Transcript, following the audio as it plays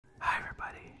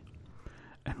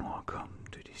and welcome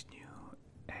to this new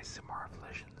ASMR of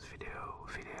Legends video.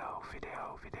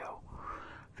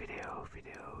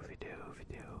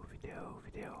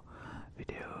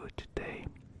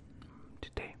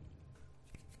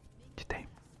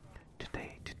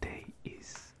 Today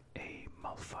is a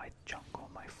Malphite Jungle,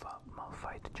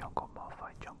 Malphite Jungle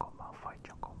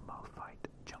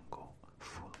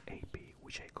full AP,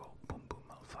 which I call Boom Boom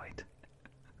Malphite.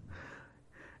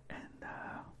 And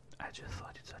I just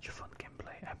thought it's such a fun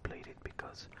gameplay. I played it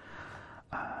because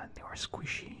they were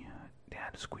squishy. They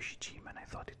had a squishy team, and I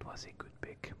thought it was a good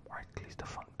pick, or at least a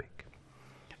fun pick.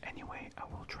 Anyway, I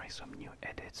will try some new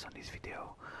edits on this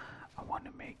video. I want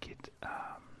to make it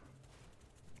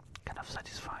kind of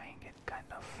satisfying and kind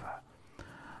of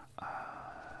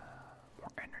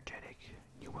more energetic.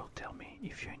 You will tell me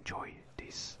if you enjoy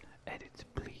this edit.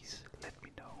 Please let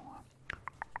me know.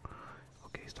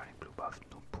 Okay, starting blue buff.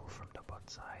 No pull from the bot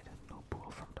side. No pull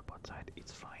from the bot side.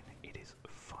 It's fine. It is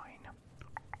fine.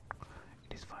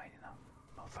 It is fine.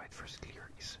 Malphite first clear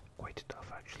is quite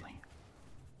tough actually.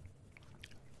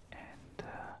 And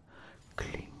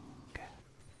cling.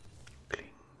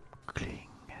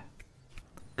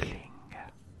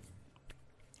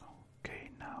 Okay,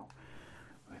 now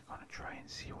we're gonna try and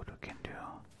see what we can do.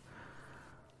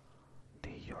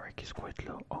 The Yorick is quite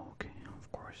low. Oh, okay,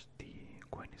 of course the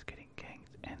Gwen is getting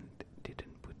ganked and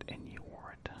didn't put any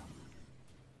ward.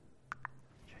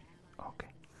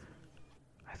 Okay,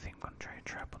 I think I'm gonna try a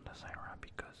trap on the Zyra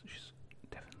because she's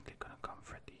definitely gonna come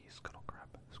for the Scuttle Crab.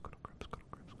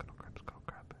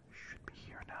 Should be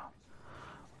here now.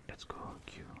 Let's go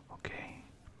Q. Okay,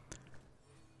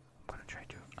 I'm gonna try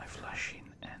to. I flash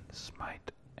in and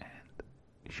smite, and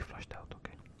she flashed out.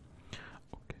 Okay.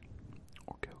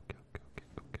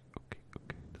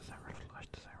 The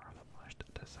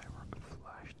Zyra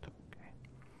flashed. Okay.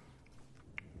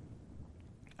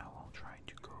 I will try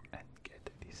to go and get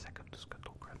the second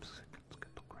Scuttle Crab. The second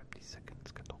Scuttle Crab.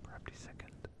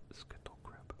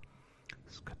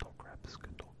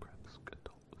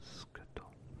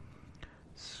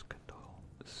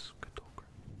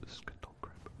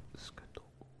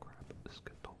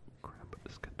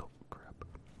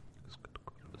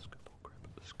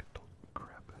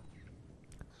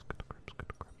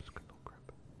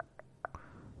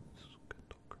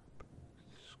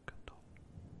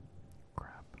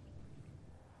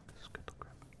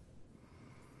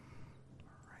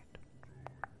 Alright.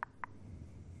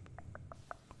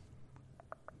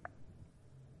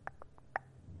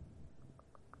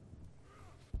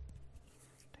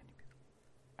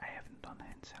 I haven't done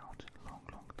hand sounds in a long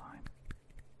time.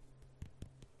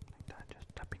 Like that, just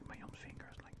tapping my own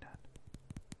fingers like that.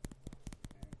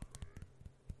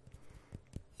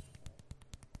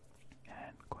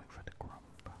 And going for the grump.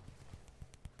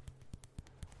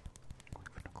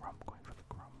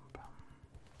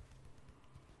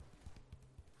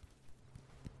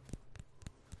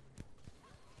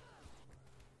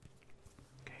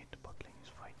 Okay, the bot lane is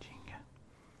fighting.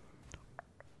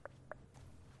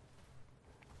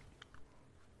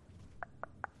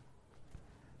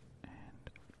 And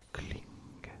cling.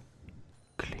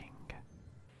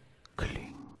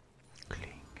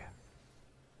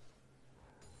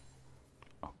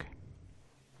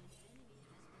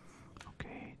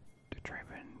 Okay, the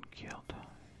Draven killed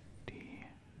the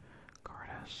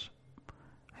Gardas.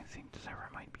 I think the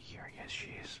Zyra might be here. Yes, she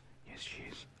is.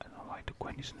 I don't know why the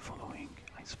Gwen isn't following.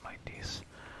 I smite this.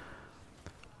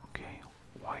 Okay,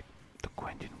 why the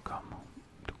Gwen didn't come?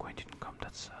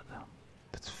 That's sad.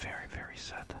 That's very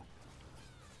sad.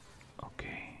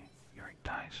 Okay, Yorick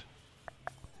dies.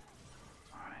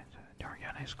 Alright, the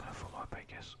Orianna is gonna follow up, I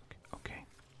guess. Okay.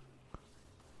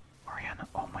 Orianna,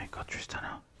 oh my god,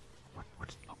 Tristana.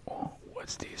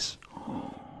 What's this?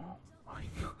 Oh my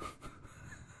god.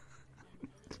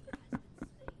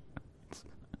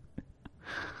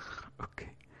 Okay.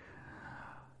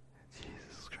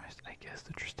 Jesus Christ, I guess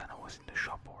the Tristana was in the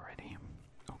shop already.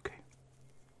 Okay.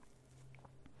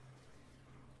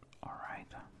 Alright.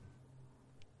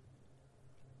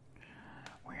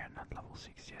 We are not level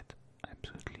 6 yet. I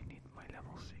absolutely need my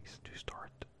level 6 to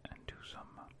start and do some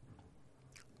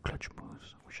clutch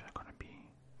moves, which are gonna be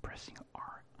pressing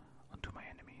R onto my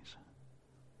enemies.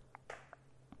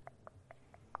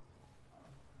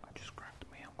 I just grabbed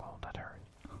my uncle, that hurt.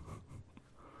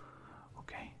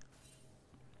 Okay.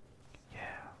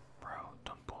 Yeah, bro,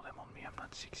 don't pull them on me, I'm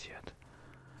not 6 yet.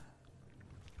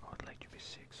 I would like to be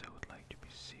 6,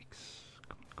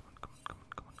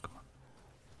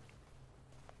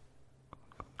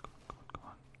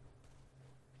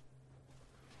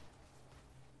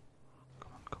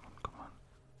 Come on.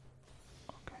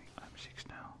 Okay, I'm 6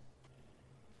 now.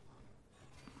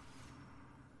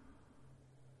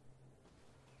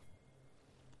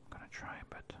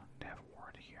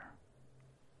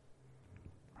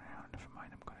 fine.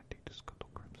 I'm gonna take the scuttle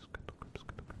crab, scuttle crab,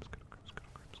 scuttle crab, scuttle crab,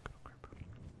 scuttle crab, scuttle crab.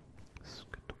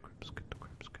 Scuttle crab, scuttle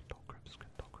crab, scuttle crab,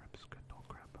 scuttle crab, scuttle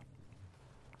crab.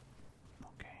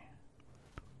 Okay.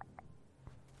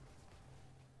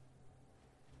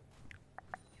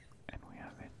 And we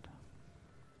have it.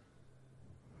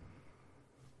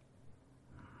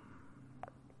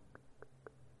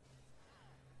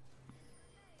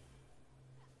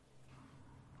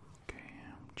 Okay,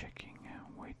 I'm checking,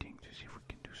 waiting to see if we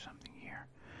can do something here.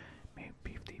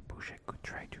 Maybe if they push, I could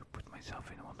try to put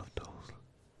myself in one of those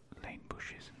lane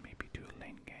bushes and maybe do a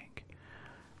lane gank.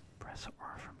 Press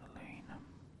R from the lane.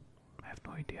 I have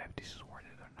no idea if this is worth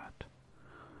it or not.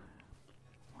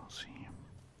 We'll see.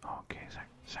 Okay,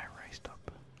 Zyra is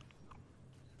up.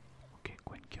 Okay,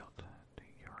 Gwen killed the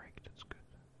Yorick, that's good.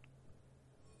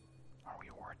 Are we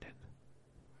worth it?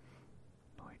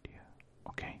 No idea.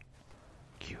 Okay,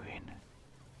 Q in.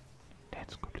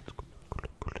 Let's go, let's go.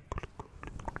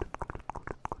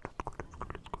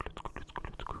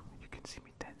 You can see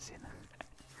me dancing.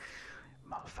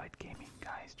 Malphite gaming,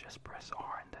 guys, just press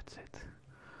R and that's it.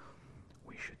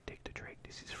 We should take the Drake,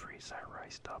 this is free. Zyra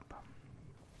is top.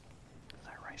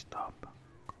 Zyra is top.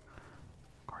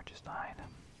 Car just died.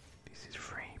 This is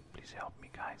free, please help me,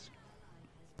 guys.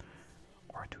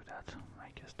 Or do that, I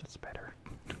guess that's better.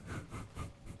 It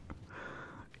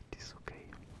is okay.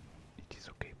 It is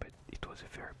okay, but it was a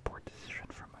very poor decision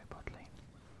from my bot lane.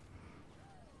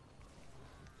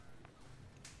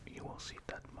 You will see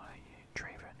that my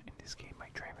Draven, in this game, my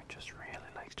Draven just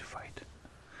really likes to fight.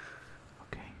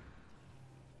 Okay.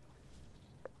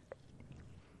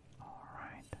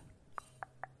 Alright.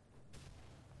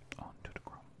 Onto the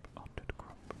grump, onto the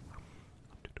grump,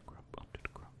 onto the grump, onto the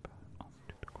grump,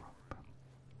 onto the grump,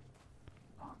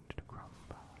 onto the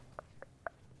grump.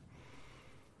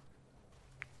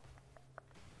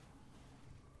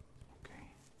 Okay.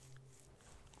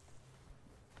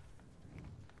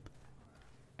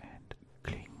 And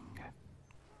cling,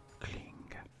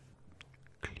 cling,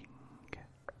 cling.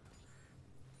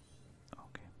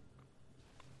 Okay.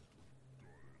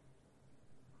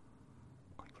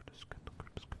 Going for the scuttle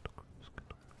crab, scuttle crab,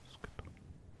 scuttle crab, scuttle.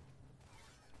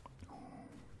 Oh,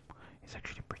 it's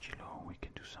actually pretty low. We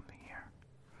can do something here.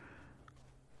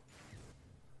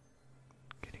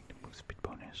 Getting the move speed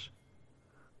bonus.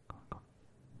 Go, go.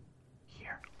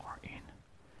 Here or in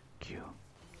Q.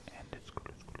 And let's go,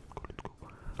 let's go, let's go, let's go.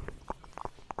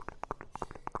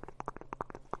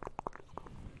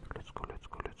 Let's go, let's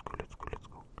go, let's go, let's go, let's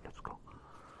go, let's go.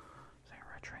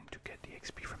 Zyra trying to get the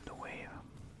XP from the wave.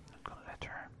 Not gonna let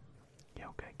her. Yeah,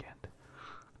 okay, I can't.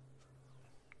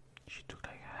 She took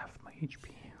like half my HP.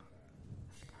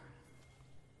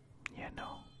 Yeah,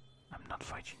 no. I'm not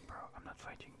fighting, bro. I'm not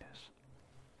fighting this.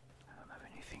 I don't have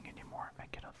anything anymore. I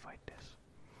cannot fight this.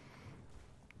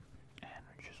 And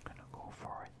we're just gonna go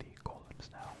for the golems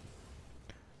now.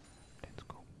 Let's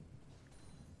go.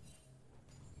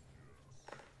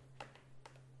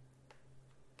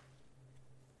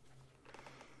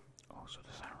 Also,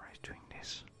 the Samurai is doing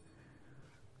this.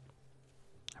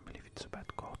 I believe it's a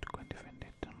bad call to go and defend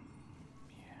it.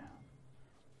 Yeah.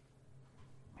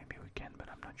 Maybe we can, but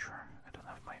I'm not sure. I don't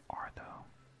have my R though.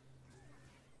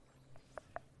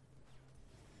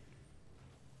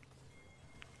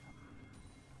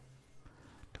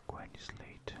 The Gwen is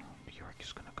late. The York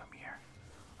is gonna come here.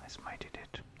 I smited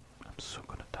it. I'm so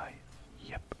gonna die.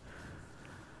 Yep.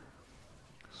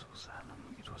 Susan,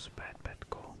 it was a bad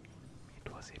call.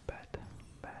 It was a bad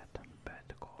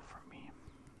call for me.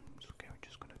 It's okay, we're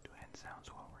just gonna do hand sounds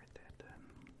while we're dead.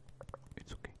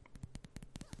 It's okay.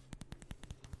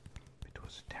 It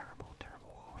was a terrible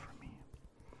call for me.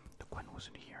 The Gwen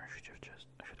wasn't here. I should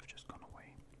have just gone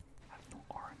away. I have no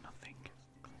R, nothing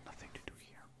to do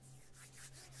here.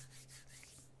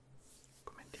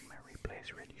 Commenting my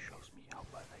replays really shows me how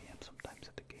bad I am sometimes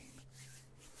at the game.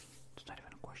 It's not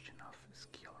even a question of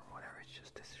skill or whatever, it's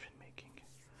just decision making.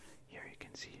 Here you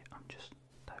can see I'm just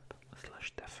type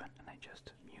 /deafen and I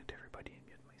just mute everybody and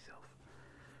mute myself.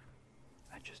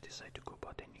 I just decide to go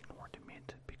bot and ignore the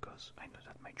mid because I know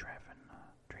that my Draven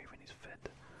is fed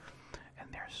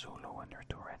and they're so low on their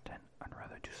turret, and I'd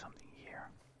rather do something here.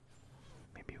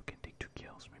 Maybe we can take 2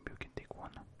 kills, maybe we can take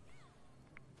 1.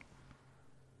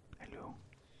 Hello?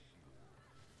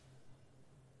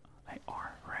 I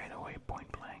R right away,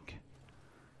 point blank.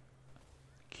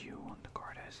 Q on the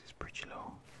Cardas is pretty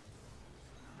low.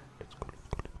 Let's go,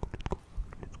 let's go,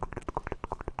 let's go, let's go, let's go, let's go, let's go,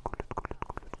 let's go,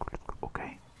 let's go, let's go.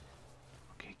 Okay.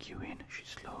 Okay, Q in, she's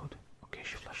slowed. Okay,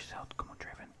 she flashes out. Come on,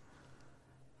 Draven.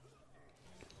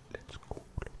 Let's go,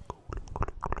 let's go, let's go,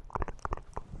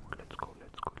 let's go, let's go,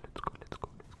 let's go, let's go,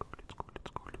 let's go, let's go, let's go, let's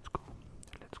go, let's go.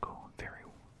 Let's go. Very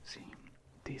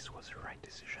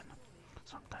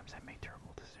made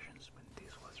terrible decisions when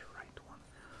this was the right one.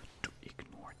 To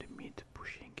ignore the mid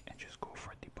pushing and just go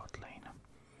for the bot lane.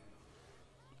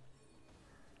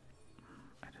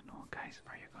 I don't know, guys,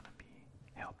 are you gonna be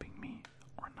helping me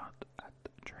or not at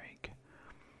Drake?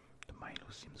 The Milo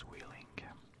seems willing.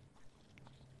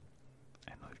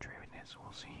 I know Draven is,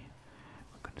 we'll see.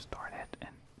 We're gonna start it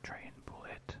and try and pull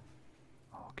it.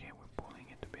 Okay, we're pulling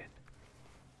it a bit.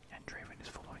 And Draven is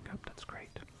following up, that's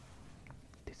great.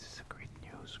 This is a great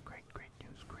news, great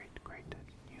news, great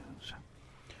news.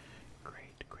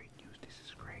 Great news, this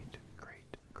is great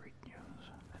news.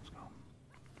 Let's go.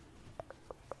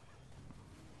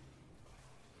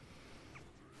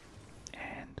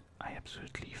 And I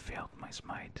absolutely failed my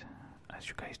smite. As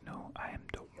you guys know, I am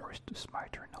the worst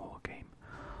smiter in the whole game.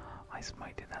 I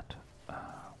smited at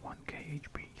 1k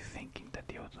HP thinking that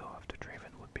the auto of the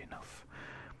Draven would be enough.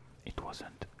 It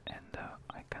wasn't, and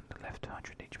I kinda left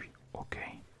 100 HP.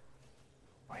 Okay.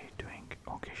 What are you doing?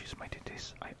 Okay, she smited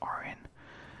this. I are in.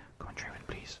 Come on, Draven,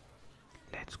 please.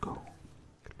 Let's go.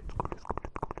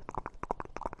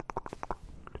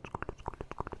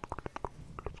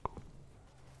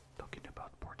 Talking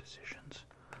about poor decisions,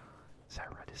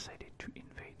 Sarah decided to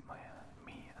invade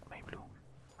me at my blue.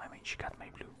 I mean, she got my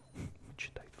blue. She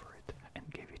died for it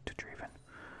and gave it to Draven.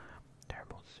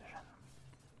 Terrible decision.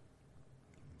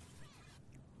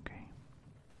 Okay.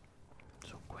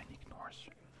 So Gwen ignores.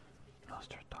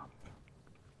 Lost her top.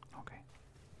 Okay.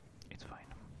 It's fine.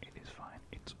 It is fine.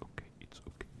 It's okay. It's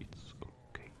okay. It's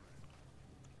okay.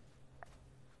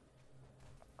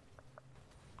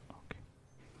 Okay.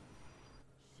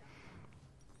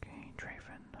 Okay,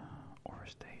 Draven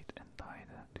overstayed and died.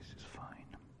 This is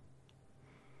fine.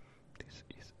 This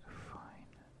is fine.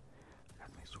 I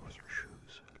got my sorcerer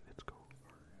shoes. Let's go.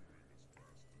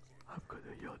 I'm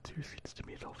gonna yawn seriously. It's the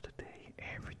middle of the day.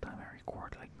 Every time I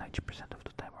record, like 90% of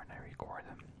the time when I record,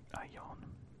 I yawn.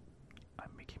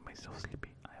 I'm making myself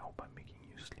sleepy. I hope I'm making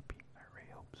you sleepy. I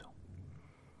really hope so.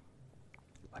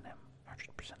 But I'm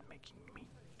 100% making me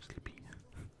sleepy.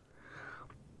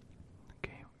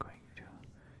 Okay, I'm going to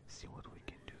see what we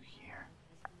can do here.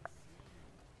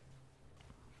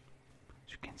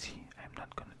 As you can see, I'm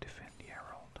not gonna defend the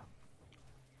Herald.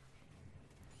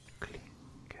 Cling.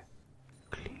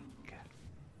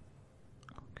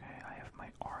 Okay, I have my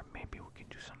arm. Maybe we can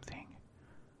do something.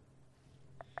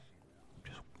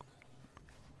 Just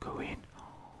go in.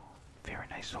 Very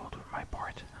nice ult for my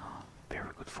part. Very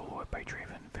good follow-up by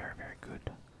Draven. Very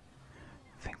good.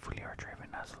 Thankfully our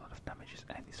Draven has a lot of damages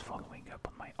and is following up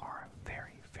on my R.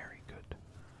 Very good.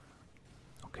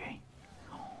 Okay.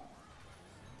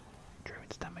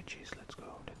 Draven's damages. Let's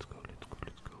go.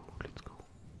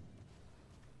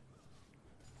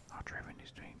 Our Draven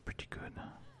is doing pretty good.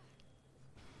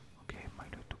 Okay,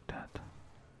 Milo took that.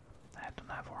 I don't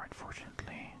have R,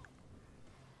 unfortunately.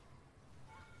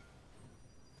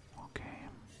 Okay.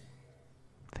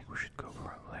 I think we should go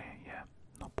probably. Yeah.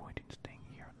 No point in staying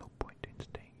here. No point in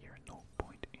staying here. No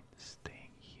point in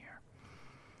staying here.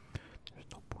 There's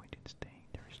no point in staying.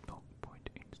 There is no point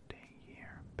in staying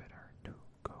here. Better to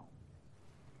go.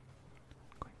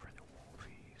 Going for the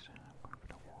wolfies. Going for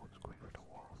the wolves. Going for the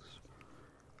wolves.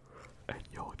 And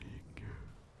yawning.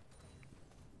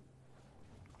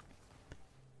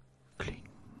 Cling.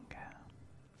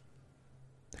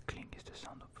 The cling is the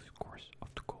sound, of course, of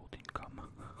the gold income.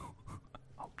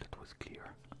 Hope that was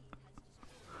clear.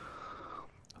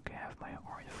 Okay, I have my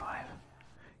R5.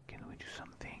 Can we do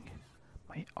something?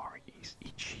 My R is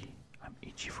itchy. I'm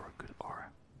itchy for a good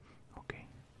R. Okay,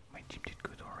 my team did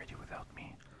good already without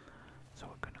me. So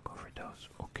we're gonna go for those.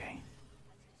 Okay.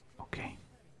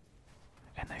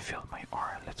 And I failed my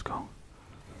R. Let's go.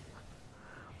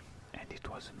 And it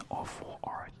was an awful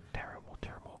R.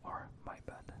 Terrible R. My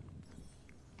bad.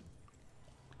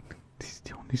 This is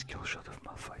the only skill shot of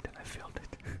Malphite and I failed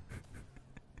it.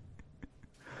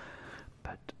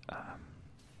 But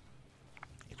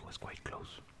it was quite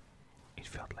close. It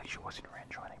felt like she was in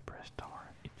range when I pressed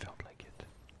R. It felt like it.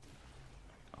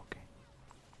 Okay.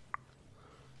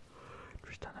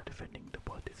 Tristana defending the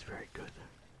bot is very good.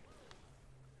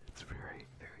 It's very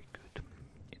good.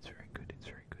 It's very good.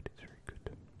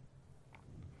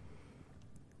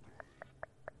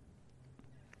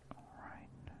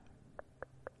 Alright.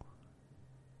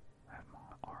 I have my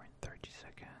R in 30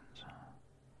 seconds.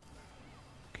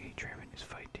 Okay, Draven is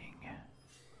fighting.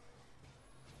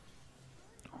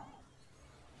 Oh,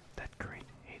 that great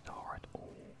hit hard.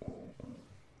 Oh.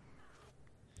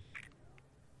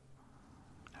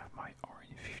 I have my R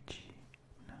in 15,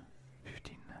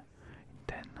 in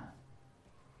 10.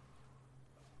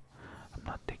 I'm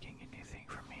not taking anything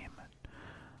from him.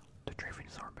 The Draven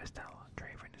is our best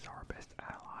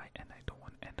ally.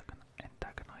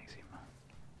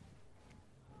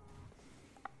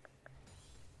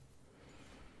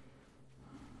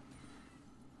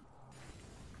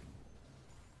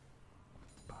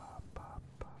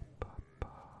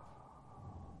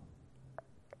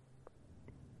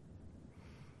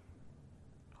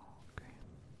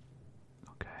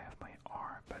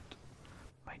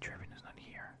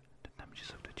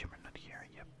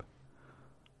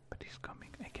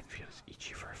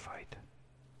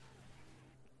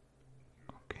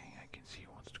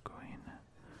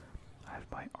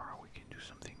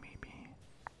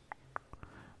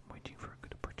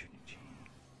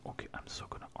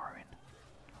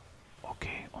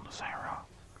 Okay, on the Zyra.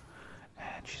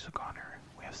 And she's a goner.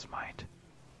 We have Smite.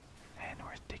 And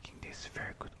we're taking this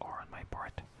very good R on my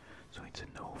part. So it's a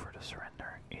no for the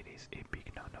surrender. It is a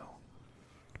big no-no.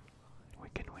 We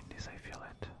can win this, I feel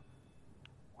it.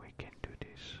 We can do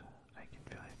this. I can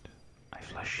feel it. I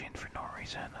flash in for no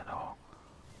reason at all.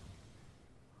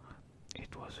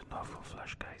 It was an awful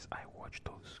flash, guys. I watch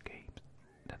those games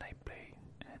that I play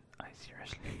and I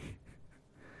seriously...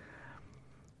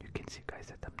 You can see, guys,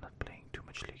 that I'm not playing too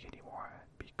much League anymore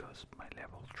because my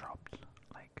level dropped.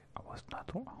 Like, I was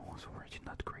already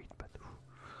not great, but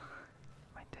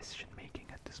my decision making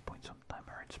at this point sometimes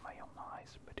hurts my own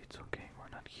eyes, but it's okay. We're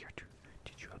not here to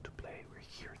teach you how to play, we're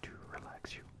here to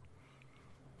relax you.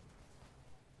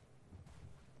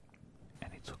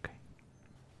 And it's okay.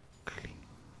 Cling,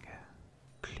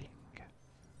 cling.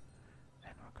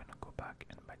 And we're gonna go back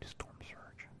and buy the Storm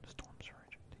Surge. The Storm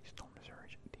Surge, the Storm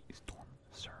Surge, the Storm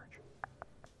Surge.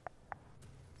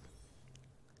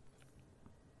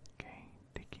 Okay,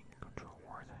 taking control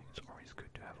ward, it's always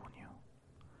good to have on you.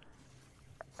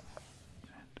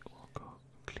 And we'll go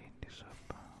clean this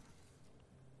up.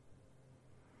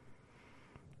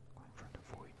 Going for the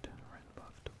void, red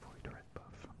buff, the void, red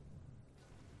buff.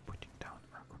 Putting down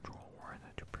our control ward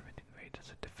to prevent invade.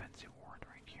 That's a defensive ward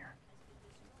right here.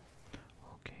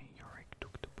 Okay, Yorick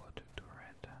took the bot to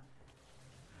red.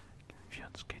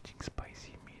 It's getting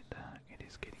spicy mid. It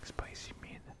is getting spicy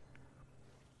mid.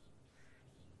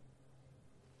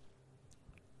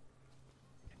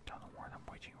 Down the ward, I'm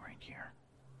waiting right here.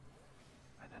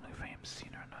 I don't know if I am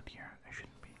seen or not here. I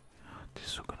shouldn't be.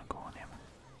 This is gonna go on him.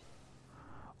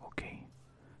 Okay,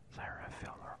 Zyra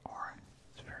fell her R.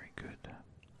 It's very good.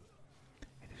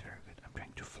 It is very good. I'm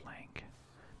trying to flank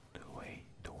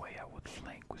the way I would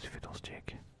flank with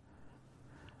Fiddlestick.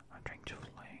 I'm trying to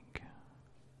flank.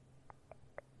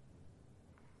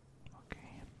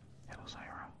 Okay, hello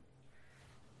Zyra.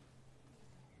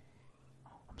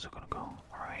 I'm still gonna go.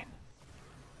 Alright.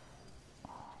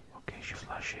 Okay, she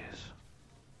flashes.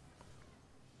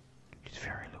 She's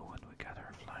very low when we got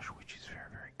her flash, which is very,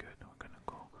 very good. We're gonna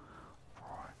go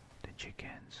for the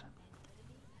chickens.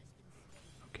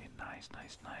 Okay, nice.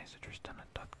 The Tristana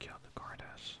dot kill the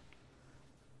Gardas.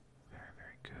 Very,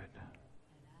 very good.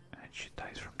 And she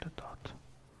dies from the dot.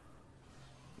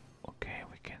 Okay,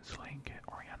 we can slink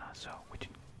Oriana, so we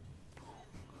didn't.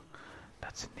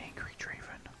 That's an angry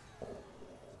Draven. Oh,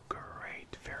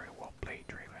 great. Very well played,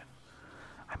 Draven.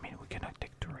 I mean, we cannot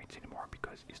take turrets anymore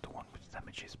because it's the one with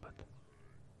damages, but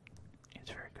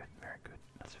it's very good, very good.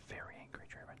 That's a very angry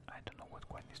Draven. I don't know what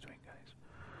Gwen is doing, guys.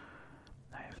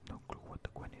 I have no clue what the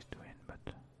Gwen is doing, but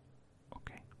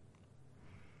okay.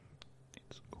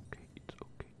 It's okay, it's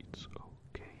okay, it's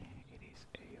okay. It is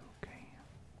a-okay.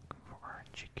 Looking for our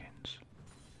chickens.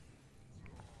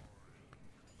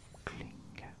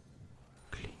 Cling.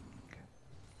 Cling.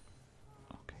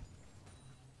 Okay.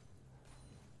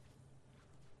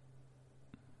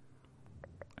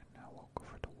 And now we'll go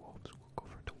for the wolves.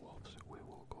 We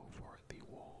will go for the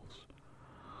wolves.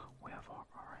 We have our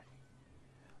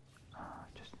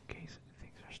just in case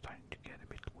things are starting to get a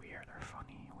bit weird or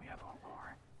funny, we have our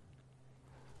R.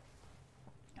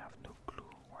 I have no clue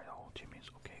where the whole team is.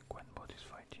 Okay, Gwenbot is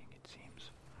fighting, it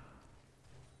seems.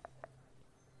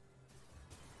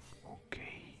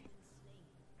 Okay,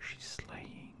 she's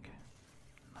slaying.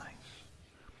 Nice.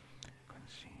 Gonna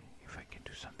see if I can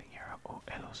do something here. Oh,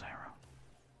 hello Zyra.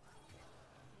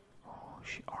 Oh,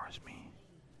 she R's me.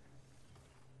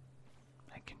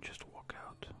 I can just walk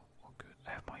out. Oh good.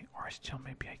 I have my R still,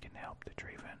 maybe I can help the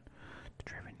Draven. The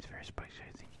Draven is very spicy,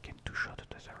 I think he can two-shot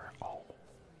it as ever. Oh.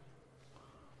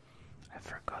 I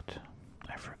forgot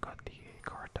the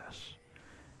Kartas.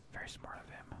 Very smart of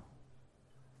him.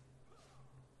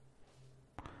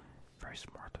 Very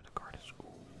smart of the Kartas.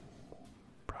 Ooh.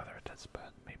 Brother, that's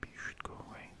bad. Maybe you should go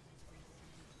away.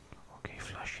 Okay,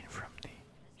 flashing from the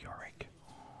Yorick.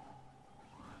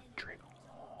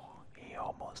 He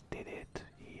almost did it.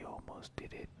 He almost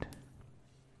did it.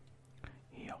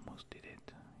 He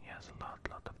has a lot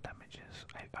of damages.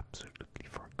 I absolutely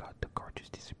forgot the card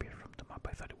just disappeared from the map.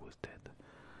 I thought it was dead.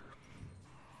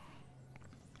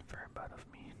 Very bad of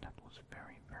me. That was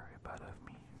very, very bad of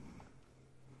me.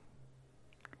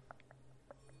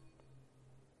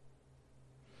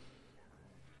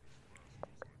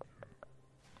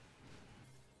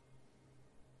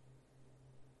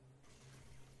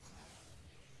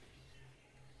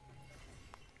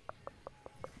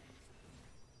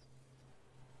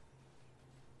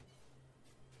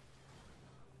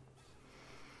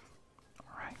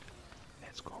 Alright,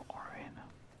 let's go Orin.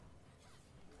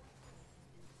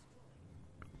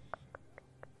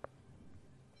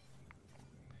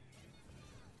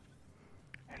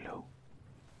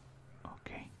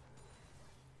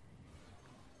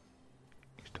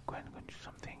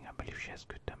 something. I believe she has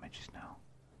good damages now.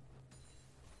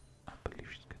 I believe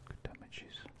she's got good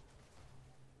damages.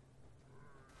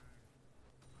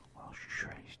 Well, she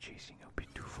sure is chasing a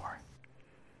bit too far,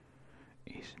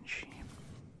 isn't she?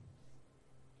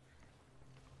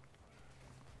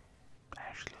 I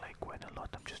actually like Gwen a lot,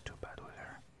 I'm just too bad with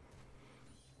her.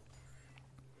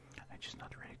 I'm just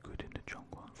not really good in the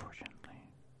jungle, unfortunately.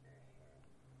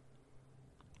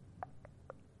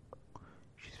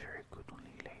 She's very good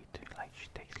only late, like she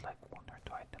takes like 1 or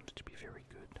 2 items to be very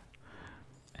good.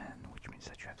 And which means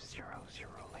that you have 0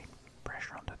 lane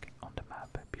pressure on the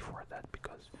map before that,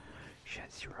 because she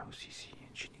has 0 CC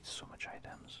and she needs so much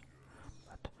items.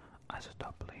 But as a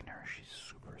top laner, she's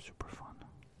super fun.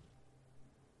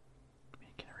 You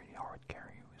can really hard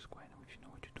carry with Gwen if you know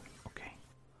what you're doing. Okay.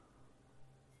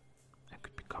 I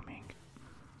could be coming.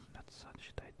 That's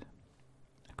such tight.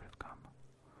 I could have come.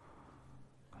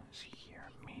 Gonna see here.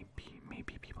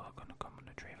 Maybe people are gonna come on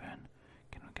the Draven.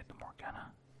 Can we get the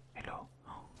Morgana? Hello?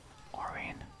 Oh,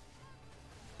 Orin.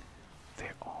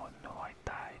 Oh no, I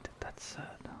died. That's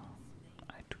sad.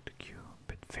 I took the Q,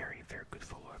 but very good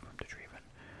follow-up from the Draven.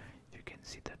 You can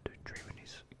see that the Draven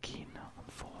is keen on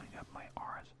following up my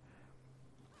R's.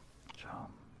 So,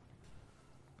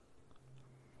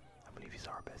 I believe he's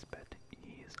our best bet.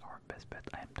 He is our best bet.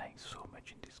 I am dying so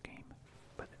much in this game,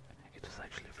 but it was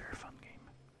actually a very fun game.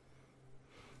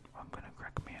 I'm gonna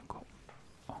crack my ankle.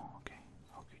 Oh, okay.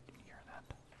 Hope you didn't hear that.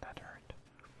 That hurt.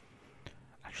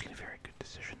 Actually, very good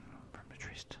decision from the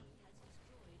Trist.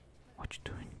 What you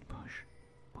doing?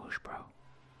 Push, bro.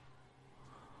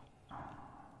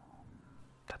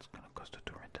 That's gonna cost the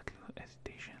turret. That little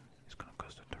hesitation is gonna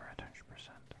cost the turret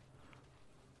 100%.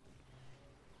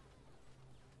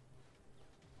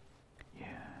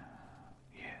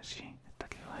 Yeah. See,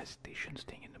 that little hesitation,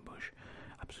 staying in the bush,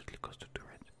 absolutely cost the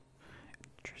turret.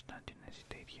 Tristan didn't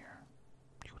hesitate here.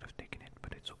 He would have taken it,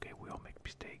 but it's okay. We all make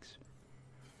mistakes.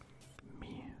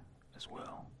 Me as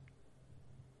well.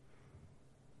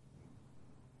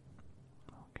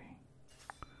 Okay.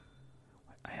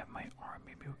 I have my arm.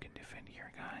 Maybe we can defend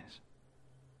here, guys.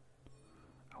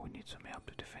 Oh, we need some help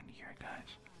to defend here,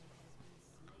 guys.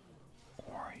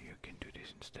 Or you can do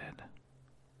this instead.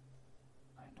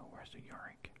 I know where's the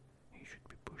Yorick. He should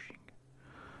be pushing.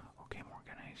 Okay,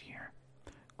 Morgana is here.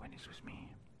 Gwen is with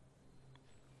me.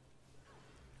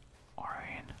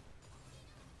 Orion.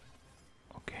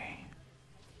 Okay.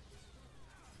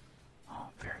 Oh,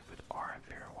 very good R,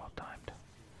 very well timed.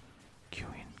 Q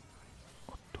in.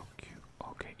 Auto Q.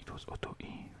 Okay, it was auto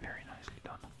E. Very nicely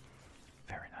done.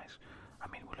 Very nice. I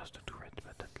mean, we lost the turret,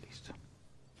 but at least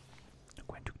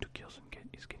Gwen took 2 kills and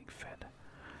is getting fed.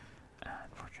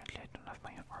 Unfortunately, I don't have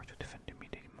my R to defend the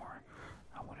mid anymore.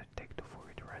 I want to take the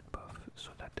forward red buff so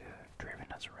that the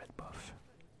Draven has a red buff.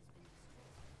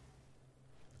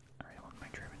 I want my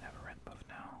Draven to have a red buff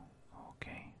now.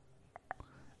 Okay.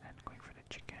 And going for the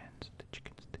chickens.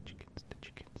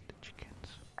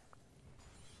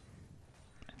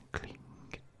 And cling.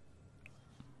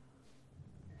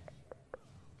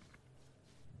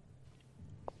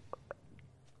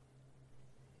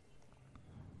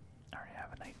 I already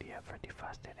have an idea for the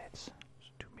fast edits,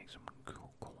 to make some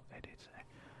cool edits.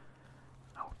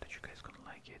 I hope that you guys gonna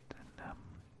like it, and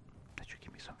that you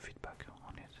give me some feedback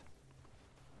on it.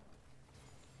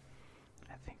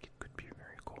 I think it could be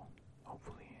very cool,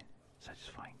 hopefully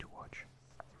satisfying to watch.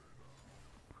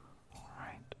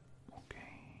 Alright,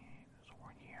 okay, there's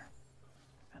one here,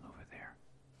 and over there.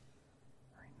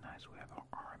 Very nice, we have our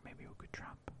R. Maybe we could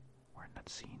trap. We're not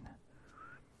seen.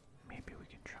 Maybe we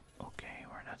can trap. Okay,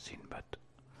 we're not seen, but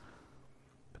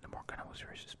the Morgana was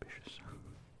very suspicious.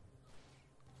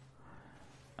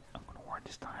 I'm gonna warn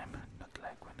this time, not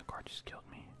like when the card just killed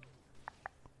me.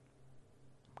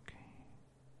 Okay.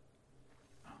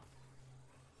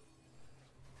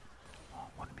 Oh,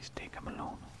 what a mistake, I'm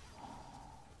alone.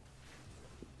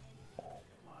 Oh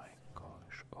my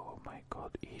gosh, oh my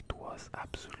god, it was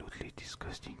absolutely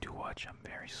disgusting to watch. I'm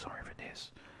very sorry for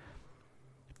this.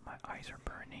 My eyes are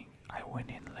burning. I went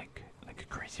in like a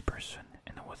crazy person,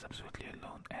 and I was absolutely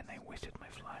alone, and I wasted my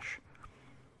flash.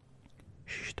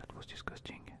 Sheesh, that was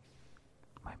disgusting.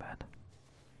 My bad.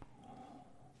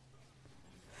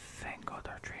 Thank God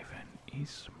our Draven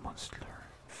is monster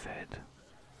fed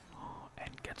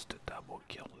and gets the double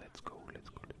kill. Let's go.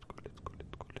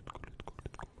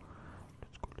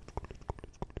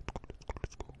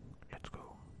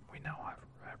 We now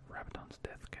have Rabadon's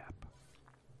death cap,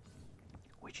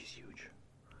 which is huge,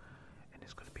 and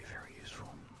it's gonna be very useful.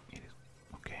 It is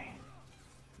okay.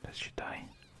 Does she die?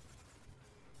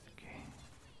 Okay.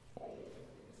 Oh,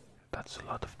 that's a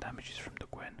lot of damages from the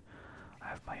Gwen. I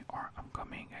have my arm. I'm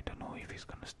coming. I don't know if he's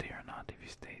gonna stay or not. If he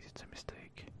stays, it's a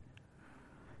mistake.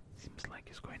 Seems like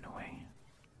he's going away.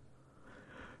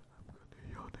 I'm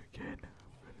gonna yawn again.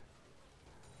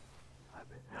 I'm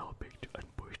helping to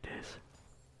unpush this.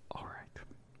 Alright.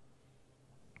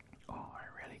 Oh,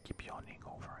 I really keep yawning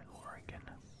over and over again.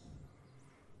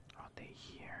 Are they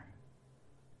here?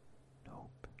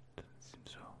 Nope. Doesn't seem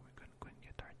so. We're gonna go and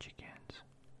get our chickens.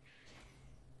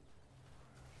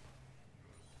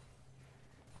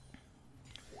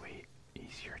 Way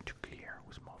easier to clear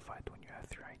with Malphite when you have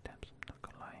 3 items, I'm not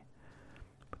gonna lie.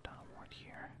 Put down a ward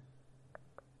here.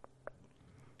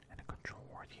 And a control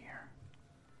ward here.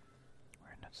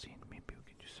 We're not seeing, maybe we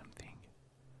can do something.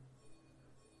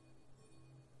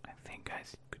 I think,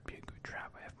 guys, it could be a good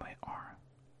trap. I have my R.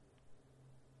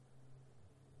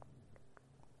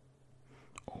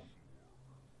 Oh,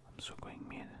 I'm so going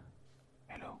mid.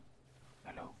 Hello,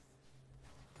 hello.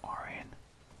 R in.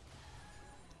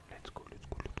 Let's go, let's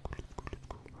go, let's go, let's go, let's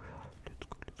go. Let's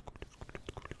go, let's go, let's go,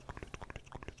 let's go, let's go, let's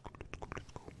go, let's go, let's go,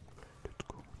 let's go, let's go. Let's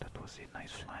go. That was a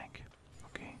nice flank.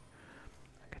 Okay.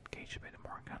 I got caged by the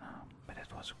Morgana, but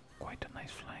that was quite a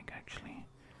nice flank actually.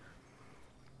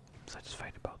 I'm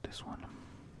satisfied about this one.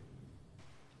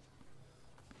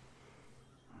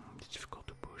 It's difficult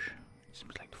to push. It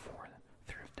seems like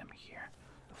 3 of them here.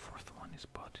 The 4th one is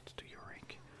bot, it's to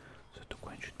Yorick. So the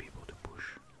Gwen should be able to push.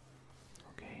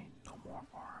 Okay, no more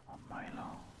R on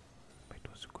Milo. But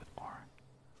it was a good R.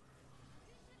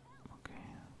 Okay.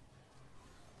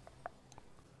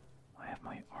 I have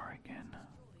my R again.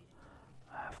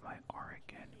 I have my R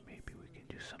again. Maybe we can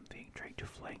do something. Try to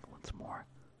flank once more.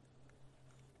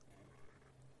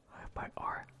 I have my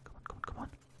R. Come on, come on, come on.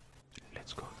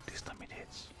 Let's go. This time it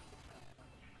hits.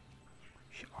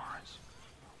 She R's.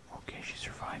 Okay, she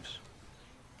survives.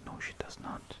 No, she does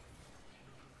not.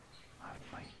 I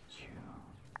have my Q.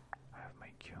 I have my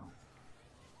Q.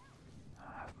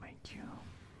 I have my Q.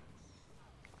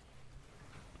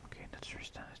 Okay, that's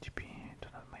resistance TP. I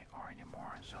don't have my R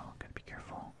anymore, so gotta be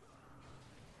careful.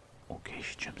 Okay,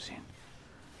 she jumps in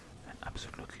and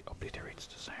absolutely obliterates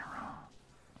the Zyra.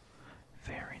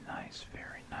 Very nice,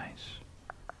 very nice.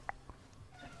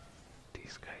 And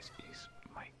this guy is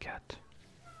my cat.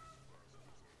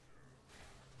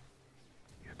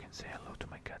 You can say hello to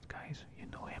my cat, guys. You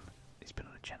know him. He's been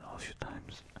on the channel a few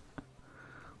times.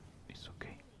 It's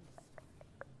okay.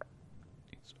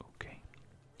 It's okay.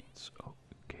 It's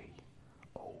okay.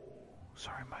 Oh,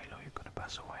 sorry Milo, you're gonna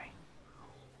pass away.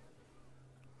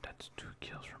 That's 2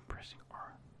 kills from pressing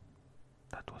R.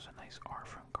 That was a nice R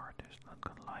from Cartus, not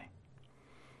gonna lie.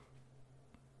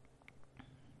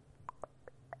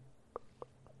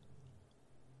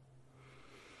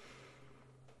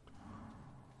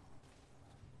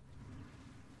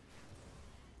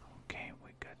 Okay,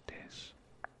 we got this.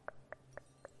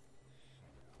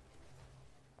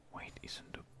 Wait,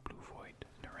 isn't the blue void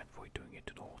and the red void doing it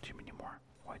to the whole team anymore?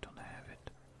 Why don't I have it?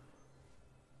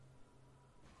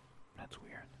 That's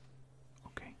weird.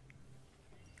 Okay.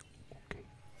 Okay.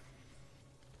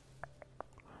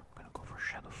 I'm gonna go for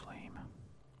Shadow Flame.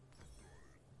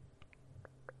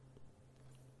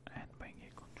 And buying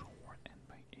a control ward, and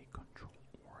buying a control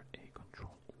ward, a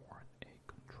control ward,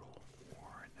 a control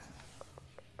ward.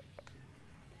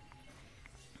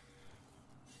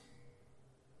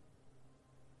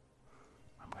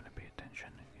 I'm gonna pay attention.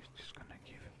 He's just gonna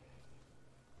give.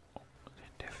 Oh,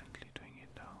 they're definitely doing it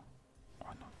though.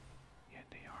 Or not. Yeah,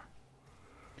 they are.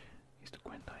 Is the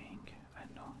Gwen dying? I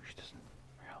know, she doesn't.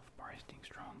 Her health bar is staying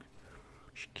strong.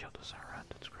 She killed the Zara,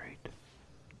 that's great.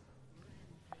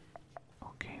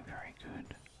 Okay, very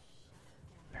good.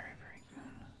 Very, very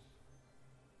good.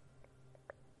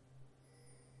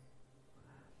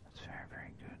 That's very,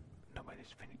 very good.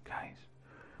 Nobody's finished. Guys,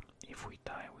 if we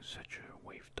die with such a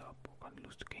waved up, we're gonna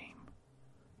lose the game.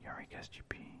 Yorick has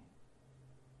GP.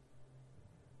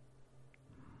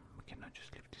 We cannot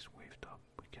just leave this waved up.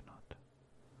 We cannot.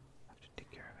 I have to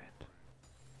take care of it.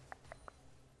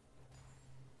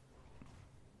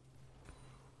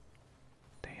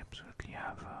 They absolutely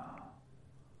have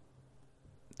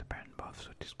the Baron buff, so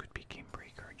this could be game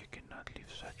breaker. You cannot leave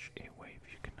such a wave.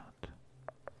 You cannot.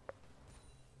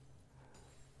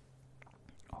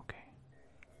 Okay.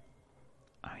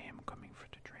 I am coming for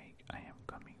the Drake. I am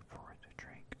coming for the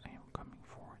Drake. I am coming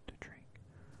for the Drake.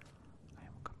 I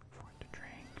am coming for the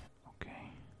Drake.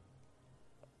 Okay.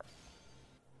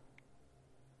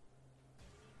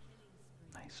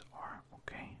 Nice R.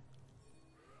 Okay.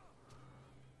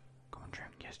 Come on,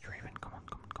 Draven. Yes, Draven. Come on,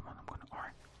 come on, come on. I'm gonna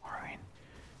R in.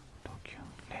 Tokyo.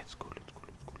 Let's go, let's go,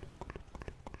 let's go, let's go, let's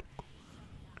go,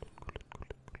 let's go, let's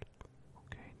go.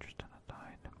 Okay, Tristana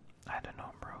died. I don't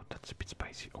know, bro. That that's a bit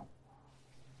spicy. Oh.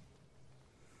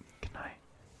 Can I?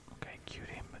 Okay, cute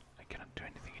him, but I cannot do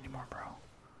anything anymore, bro.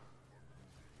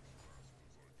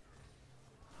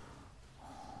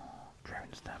 Oh,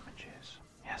 Draven's damages.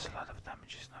 He has a lot of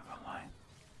damages, not gonna lie.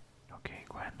 Okay,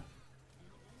 Gwen.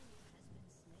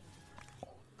 Oh,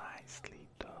 nicely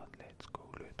done. Let's go,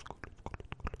 let's go, let's go,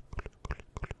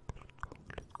 let's go, let's go,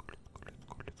 let's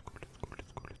go, let's go, let's go, let's go,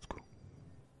 let's go, let's go, let's go.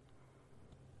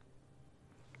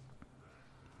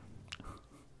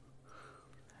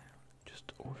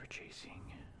 Just over chasing.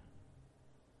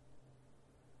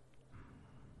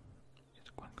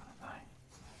 Is Gwen gonna die?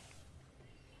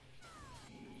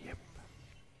 Yep.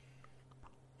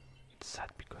 It's sad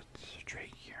because there's a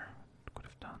Drake here. Could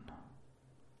have done.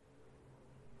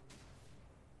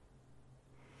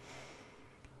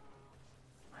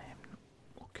 I am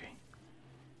okay.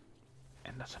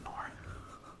 And that's an R.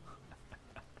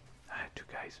 I had to,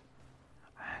 guys.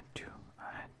 I had to.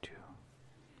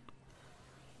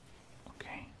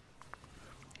 Okay.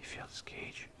 He failed his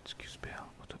cage. It's Q spell.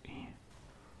 Auto E.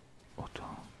 Auto.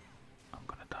 I'm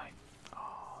gonna die.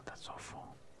 Oh, that's awful.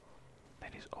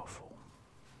 That is awful.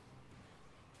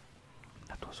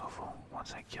 That was awful.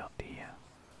 Once I killed the.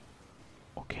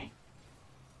 Okay.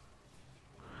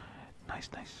 Nice.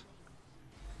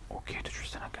 Okay, the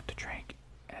Tristana got the Drake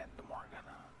and the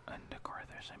Morgana and the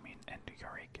Carthers. I mean, and the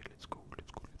Yorick. Let's go.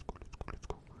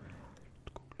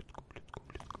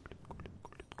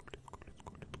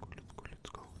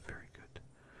 Very good.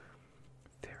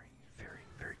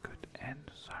 Very good.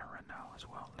 And Zyra now as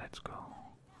well. Let's go.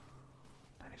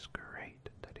 That is great.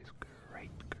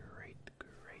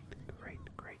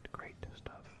 Great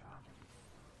stuff.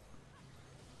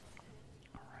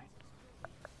 Alright.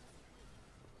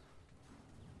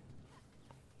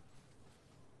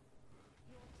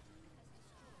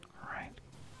 Alright.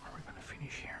 Are we gonna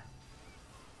finish here?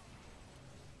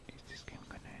 Is this game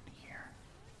gonna end here?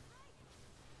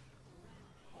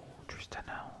 Oh,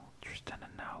 Tristana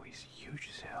now is huge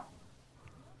as hell.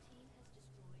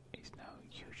 He's now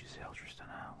huge as hell.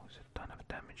 Tristana with a ton of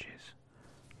damages.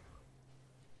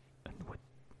 And what?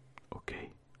 Okay.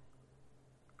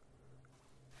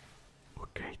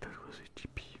 Okay, that was a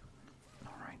TP.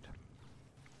 Alright.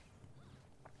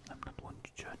 I'm not one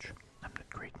to judge. I'm not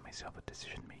great myself at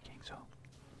decision making, so.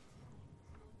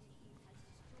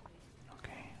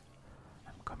 Okay.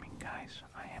 I'm coming, guys.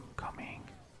 I am coming.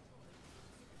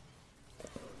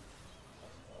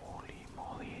 Holy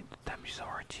moly, the damage of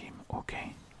our team.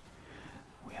 Okay.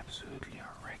 We absolutely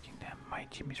are wrecking them. My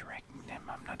team is wrecking them.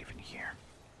 I'm not even here.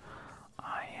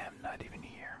 I am not even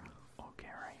here. Okay,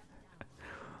 right.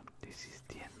 This is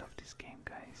the end of this game,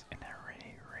 guys. And I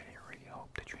really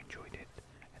hope that you enjoyed it.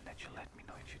 And that you let me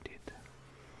know if you did.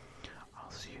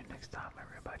 I'll see you next time,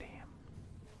 everybody.